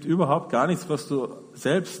es gibt überhaupt gar nichts, was du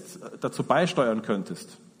selbst dazu beisteuern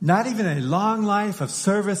könntest. Not even a long life of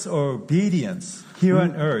service or obedience here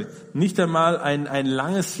on earth Nicht einmal ein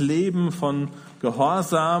langes Leben von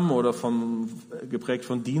Gehorsam oder geprägt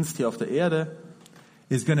von Dienst hier auf der Erde.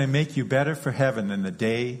 is going to make you better for heaven than the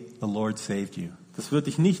day the Lord saved you. Das wird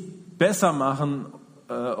dich nicht besser machen,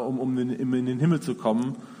 um in den Himmel zu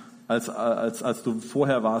kommen, als du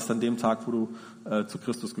vorher warst an dem Tag, wo du zu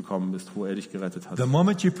Christus gekommen bist, wo er dich gerettet hat. The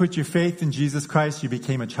moment you put your faith in Jesus Christ, you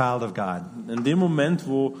became a child of God. In dem Moment,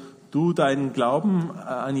 wo du deinen Glauben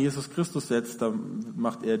an Jesus Christus setzt, dann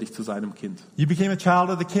macht er dich zu seinem Kind. You became a child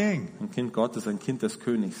of the King. Ein Kind Gottes, ein Kind des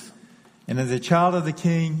Königs. And as a child of the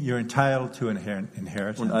king, you're entitled to an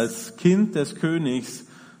inheritance. Und als Kind des Königs,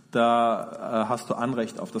 da hast du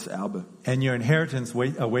Anrecht auf das Erbe. And your inheritance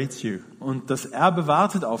awaits you. Und das Erbe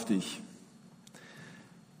wartet auf dich.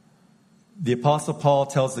 The Apostle Paul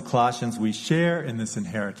tells the Colossians we share in this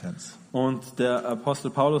inheritance. Und der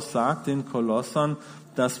Apostel Paulus sagt den Kolossern,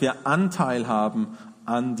 dass wir Anteil haben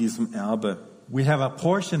an diesem Erbe. We have a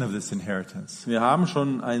portion of this inheritance. Wir haben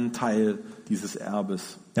schon einen Teil dieses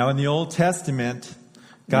Erbes. Now in the Old Testament,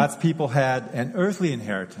 God's people had an earthly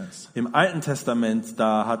inheritance. Im Alten Testament,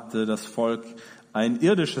 da hatte das Volk ein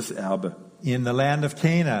irdisches Erbe. In the land of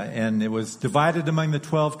Canaan, and it was divided among the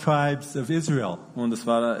 12 tribes of Israel. Und es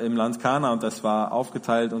war im Land Kana und das war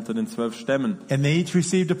aufgeteilt unter den 12 Stämmen. And they each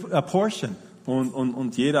received a portion.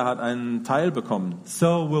 Und jeder hat einen Teil bekommen.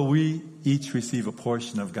 So will we each receive a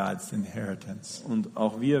portion of God's inheritance. Und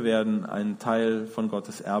auch wir werden einen Teil von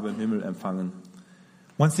Gottes Erbe im Himmel empfangen.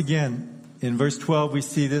 Once again, in verse 12 we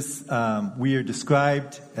see this, we are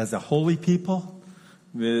described as a holy people.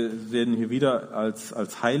 Wir werden hier wieder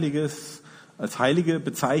als Heilige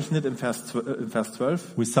bezeichnet im Vers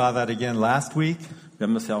 12. We saw that again last week. Wir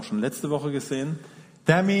haben das ja auch schon letzte Woche gesehen.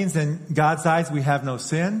 That means in God's eyes we have no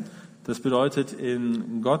sin. Das bedeutet,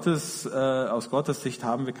 aus Gottes Sicht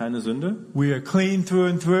haben wir keine Sünde. We are clean through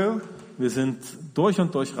and through. Wir sind durch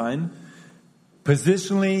und durch rein.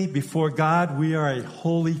 Positionally before God, we are a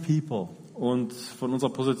holy people. Und von unserer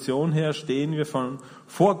Position her stehen wir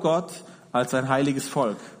vor Gott als ein heiliges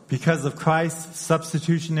Volk. Because of Christ's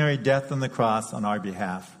substitutionary death on the cross on our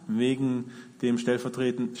behalf. Wegen dem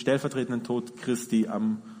stellvertretenden Tod Christi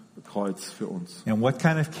am Kreuz für uns. And what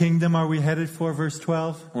kind of kingdom are we headed for, verse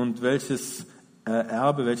 12? Und welches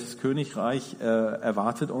Erbe, welches Königreich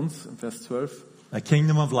erwartet uns im Vers 12? A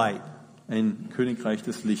kingdom of light. Ein Königreich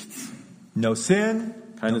des Lichts. No sin,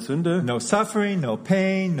 keine Sünde, no suffering, no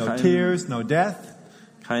pain, no tears, no death.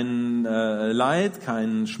 Kein Leid,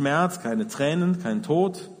 kein Schmerz, keine Tränen, kein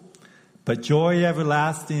Tod. But joy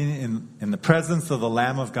everlasting in the presence of the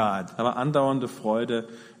Lamb of God. Aber andauernde Freude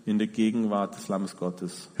in der Gegenwart des Lammes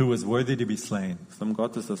Gottes. Who was worthy to be slain. Das Lamm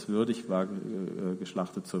Gottes, das würdig war,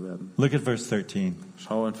 geschlachtet zu werden. Look at verse 13.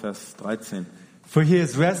 Schau in Vers 13. For he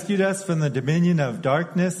has rescued us from the dominion of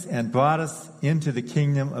darkness and brought us into the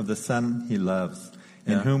kingdom of the Son he loves,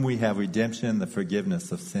 in whom we have redemption, the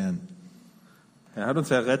forgiveness of sin. Er hat uns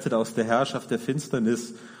errettet aus der Herrschaft der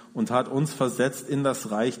Finsternis und hat uns versetzt in das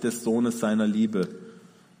Reich des Sohnes seiner Liebe,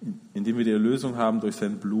 indem wir die Erlösung haben durch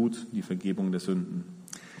sein Blut, die Vergebung der Sünden.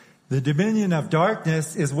 The dominion of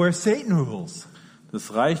darkness is where Satan rules.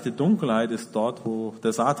 Das Reich der Dunkelheit ist dort, wo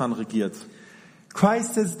der Satan regiert.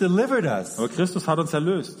 Christ has delivered us. Aber Christus hat uns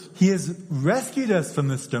erlöst. He has rescued us from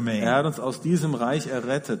this domain. Er hat uns aus diesem Reich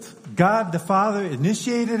errettet. God the Father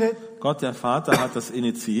initiated it. Gott der Vater hat das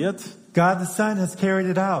initiiert. God the Son has carried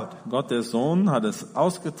it out. Gott der Sohn hat es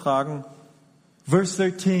ausgetragen. Verse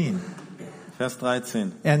 13. Vers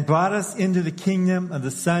 13. And brought us into the kingdom of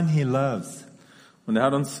the Son he loves. Und er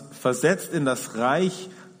hat uns versetzt in das Reich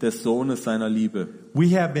des Sohnes seiner Liebe.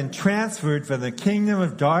 We have been transferred from the kingdom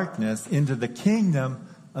of darkness into the kingdom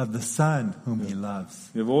of the Son whom he loves.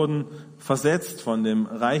 Wir wurden versetzt von dem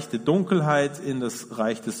Reich der Dunkelheit in das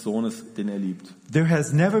Reich des Sohnes, den er liebt. There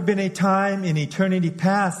has never been a time in eternity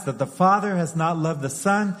past that the Father has not loved the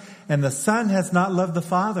Son and the Son has not loved the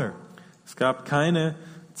Father. Es gab keine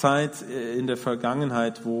Zeit in der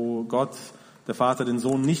Vergangenheit, wo Gott, der Vater, den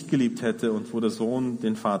Sohn nicht geliebt hätte und wo der Sohn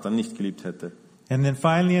den Vater nicht geliebt hätte. And then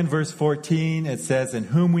finally in verse 14 it says,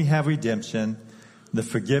 in whom we have redemption, the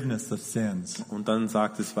forgiveness of sins. Und dann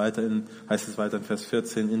heißt es weiter in Vers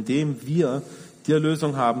 14, indem wir die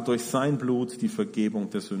Erlösung haben durch sein Blut, die Vergebung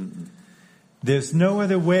der Sünden. There's no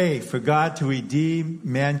other way for God to redeem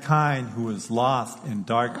mankind who is lost in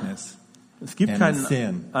darkness. Es gibt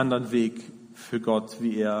keinen anderen Weg für Gott,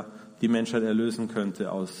 wie er die Menschheit erlösen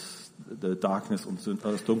könnte aus der Darkness und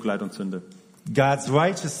aus Dunkelheit und Sünde. God's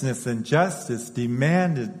righteousness and justice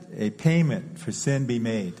demanded a payment for sin be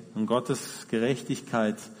made. Und Gottes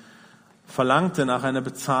Gerechtigkeit verlangte nach einer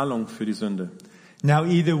Bezahlung für die Sünde. Now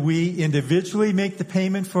either we individually make the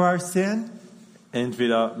payment for our sin,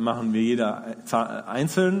 entweder machen wir jeder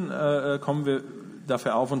einzeln, kommen wir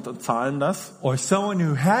dafür auf und zahlen das, or someone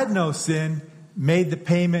who had no sin made the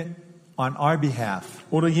payment on our behalf.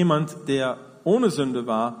 Oder jemand, der ohne Sünde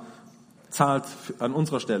war, zahlt an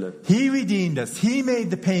unserer Stelle. He redeemed us. He made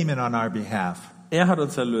the payment on our behalf. Er hat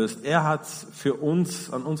uns erlöst. Er hat für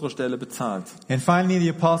uns an unserer Stelle bezahlt. And finally, the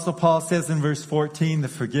Apostle Paul says in verse 14, the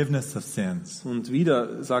forgiveness of sins. Und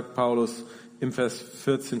wieder sagt Paulus im Vers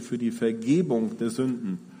 14 für die Vergebung der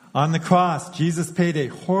Sünden. On the cross, Jesus paid a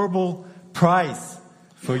horrible price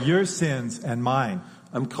for your sins and mine.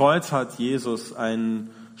 Am Kreuz hat Jesus einen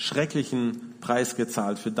schrecklichen Preis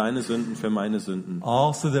gezahlt für deine Sünden, für meine Sünden,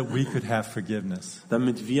 Also that we could have forgiveness.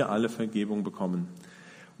 damit wir alle Vergebung bekommen.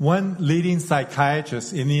 One leading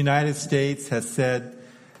psychiatrist in the United States has said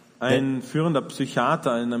Ein führender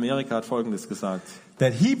Psychiater in Amerika hat Folgendes gesagt: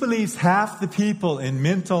 that he believes half the people in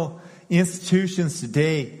mental institutions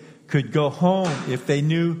today could go home if they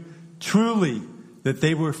knew truly that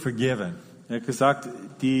they were forgiven. Er hat gesagt,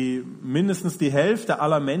 mindestens die Hälfte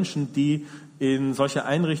aller Menschen, die in solche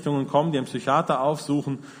Einrichtungen kommen, die einen Psychiater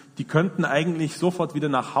aufsuchen, die könnten eigentlich sofort wieder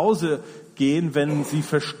nach Hause gehen, wenn sie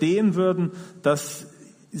verstehen würden, dass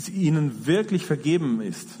es ihnen wirklich vergeben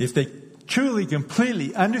ist. If they truly,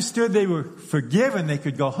 completely understood they were forgiven, they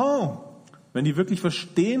could go home. Wenn die wirklich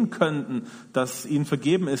verstehen könnten, dass ihnen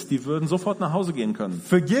vergeben ist, die würden sofort nach Hause gehen können.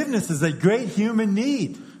 Forgiveness is a great human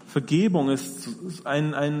need. Vergebung ist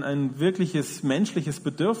ein wirkliches menschliches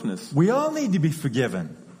Bedürfnis. We all need to be forgiven.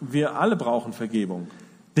 Wir alle brauchen Vergebung.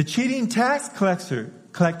 The cheating tax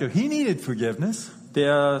collector, he needed forgiveness.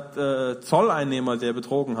 Der Zolleinnehmer, der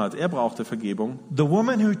betrogen hat, er brauchte Vergebung. The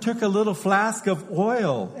woman who took a little flask of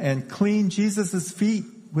oil and cleaned Jesus' feet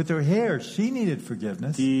with her hair, she needed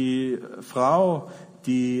forgiveness. Die Frau,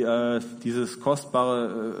 die diese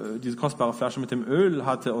kostbare Flasche mit dem Öl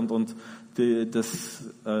hatte und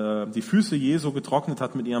die Füße Jesu getrocknet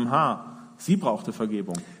hat mit ihrem Haar, sie brauchte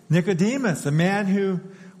Vergebung. Nicodemus, a man who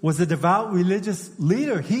was a devout religious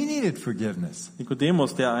leader, he needed forgiveness.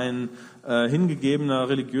 Nikodemus, der ein hingegebener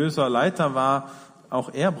religiöser Leiter war,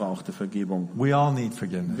 auch er brauchte Vergebung. We all need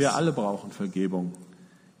forgiveness. Wir alle brauchen Vergebung.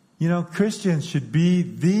 You know, Christians should be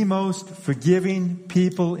the most forgiving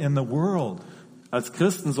people in the world. Als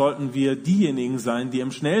Christen sollten wir diejenigen sein, die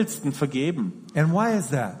am schnellsten vergeben. And why is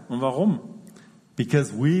that? Und warum?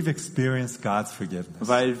 Because we've experienced God's forgiveness.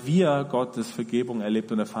 Weil wir Gottes Vergebung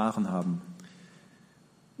erlebt und erfahren haben.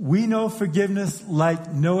 We know forgiveness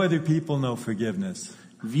like no other people know forgiveness.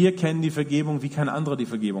 Wir kennen die Vergebung, wie kein anderer die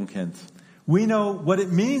Vergebung kennt. We know what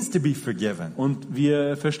it means to be forgiven. Und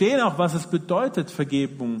wir verstehen auch, was es bedeutet,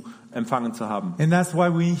 Vergebung empfangen zu haben. And that's why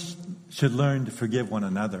we should learn to forgive one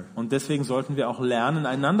another. Und deswegen sollten wir auch lernen,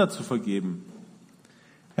 einander zu vergeben.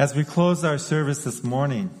 As we close our service this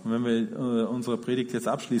morning, Und wenn wir unsere Predigt jetzt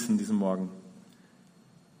abschließen diesen Morgen,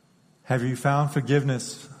 have you found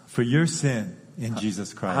forgiveness for your sin in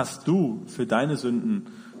Jesus Christ? hast du für deine Sünden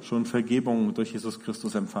schon Vergebung durch Jesus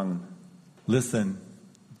Christus empfangen? Listen,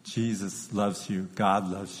 Jesus loves you. God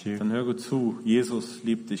loves you. Dann hör gut zu, Jesus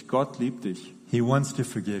liebt dich, Gott liebt dich. He wants to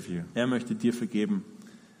forgive you. Er möchte dir vergeben.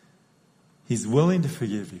 He's willing to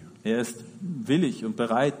forgive you, Er ist willig und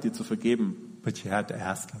bereit, dir zu vergeben. but you have to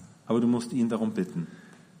ask him. Aber du musst ihn darum bitten.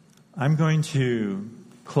 I'm going to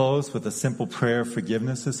close with a simple prayer of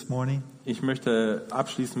forgiveness this morning. Ich möchte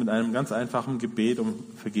abschließen mit einem ganz einfachen Gebet um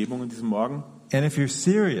Vergebung in diesem Morgen. And if you're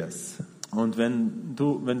serious, Und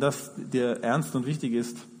wenn das dir ernst und wichtig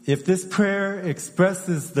ist, if this prayer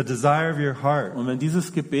expresses the desire of your heart, und wenn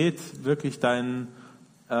dieses Gebet wirklich dein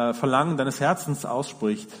Verlangen deines Herzens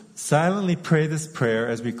ausspricht, silently pray this prayer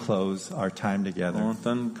as we close our time together und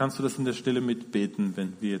dann kannst du das in der Stille mitbeten,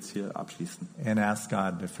 wenn wir jetzt hier abschließen. and ask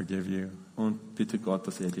God to forgive you. Und bitte Gott,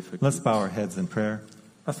 dass er dir Let's vergibt. bow our heads in prayer.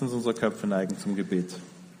 Lass uns unsere Köpfe neigen zum Gebet.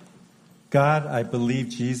 God, I believe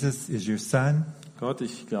Jesus is your son, Gott,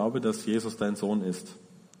 ich glaube, dass Jesus dein Sohn ist.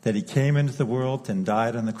 that he came into the world and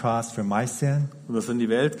died on the cross for my sin. Und dass er in die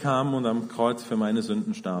Welt kam und am Kreuz für meine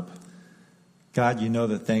Sünden starb. God, you know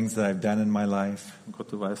the things that I've done in my life. Und Gott,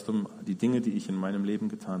 du weißt um die Dinge, die ich in meinem Leben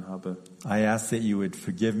getan habe. I ask that you would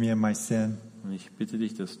forgive me of my sin. Und ich bitte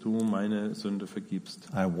dich, dass du meine Sünde vergibst.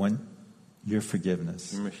 I want your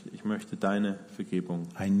forgiveness. Ich möchte deine Vergebung.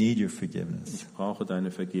 I need your forgiveness. Ich brauche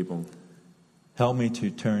deine Vergebung. Help me to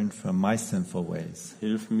turn from my sinful ways.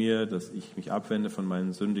 Hilf mir, dass ich mich abwende von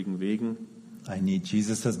meinen sündigen Wegen. I need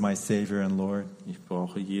Jesus as my Savior and Lord. Ich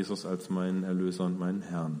brauche Jesus als meinen Erlöser und meinen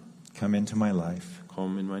Herrn. Come into my life.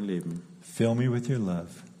 Komm in mein Leben. Fill me with your love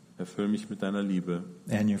Erfüll mich mit deiner Liebe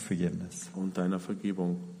and your forgiveness. und deiner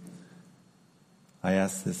Vergebung. I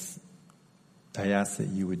ask that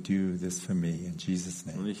you would do this for me in Jesus'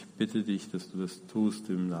 Und name. ich bitte dich, dass du das tust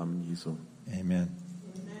im Namen Jesu. Amen.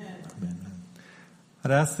 Amen.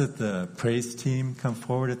 I'd ask that the praise team come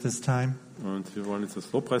forward at this time. Und wir wollen jetzt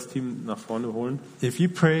das Lobpreisteam nach vorne holen. If you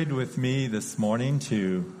prayed with me this morning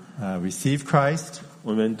to receive Christ,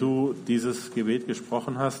 Und wenn du dieses Gebet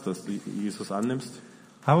gesprochen hast, dass du Jesus annimmst,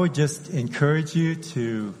 I would just encourage you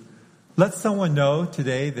to let someone know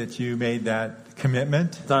today that you made that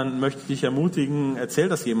commitment. dann möchte ich dich ermutigen, erzähl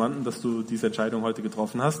das jemandem, dass du diese Entscheidung heute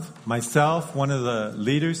getroffen hast. Myself, one of the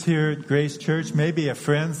leaders here at Grace Church, maybe a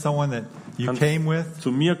friend, someone that you Kannst came with.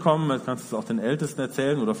 zu mir kommen, kannst es auch den Ältesten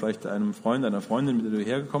erzählen oder vielleicht einem Freund, einer Freundin, mit der du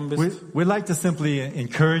hergekommen bist. We'd like to simply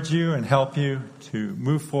encourage you and help you to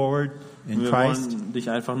move forward in Wir Christ. wollen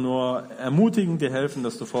dich einfach nur ermutigen, dir helfen,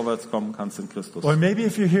 dass du vorwärts kommen kannst in Christus. Or maybe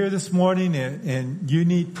if you're here this morning and you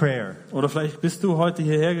need prayer. Oder vielleicht bist du heute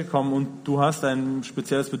hierher gekommen und du hast ein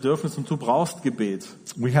spezielles Bedürfnis und du brauchst Gebet.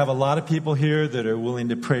 We have a lot of people here that are willing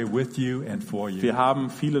to pray with you and for you. Wir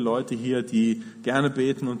haben viele Leute hier, die gerne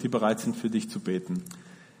beten und die bereit sind, für dich zu beten.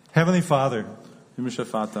 Heavenly Father, Himmlischer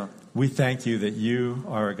Vater, we thank you that you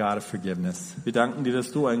are a God of forgiveness. wir danken dir,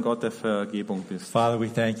 dass du ein Gott der Vergebung bist. Father, we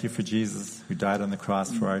thank you for Jesus who died on the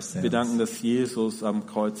cross for our sins. Wir danken, dass Jesus am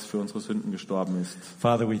Kreuz für unsere Sünden gestorben ist.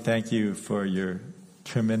 Father, we thank you for your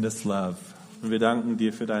tremendous love. Und wir danken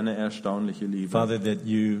dir für deine erstaunliche Liebe. Father, that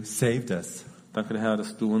you saved us, Danke, Herr,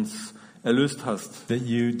 dass du uns erlöst hast that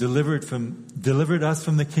you delivered us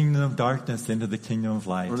from the kingdom of darkness into the kingdom of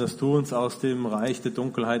light. und dass du uns aus dem Reich der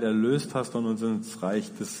Dunkelheit erlöst hast und uns ins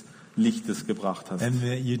Reich des Lichtes gebracht hast. And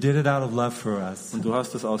that you did it out of love for us. Und du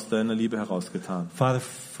hast es aus deiner Liebe herausgetan. Father,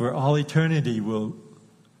 for all eternity we'll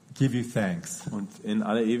give you thanks. Und in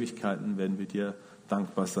alle Ewigkeiten werden wir dir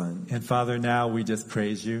dankbar sein. And Father, now we just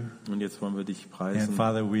praise you. Und jetzt wollen wir dich And preisen,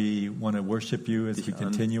 Father, we want to worship you as we Dich an-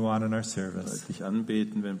 continue on in our service. dich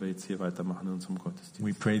anbeten, wenn wir jetzt hier weitermachen in unserem We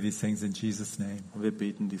Gottesdienst. pray these things in Jesus' name. Und wir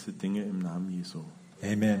beten diese Dinge im Namen Jesu.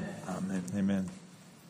 Amen. Amen. Amen.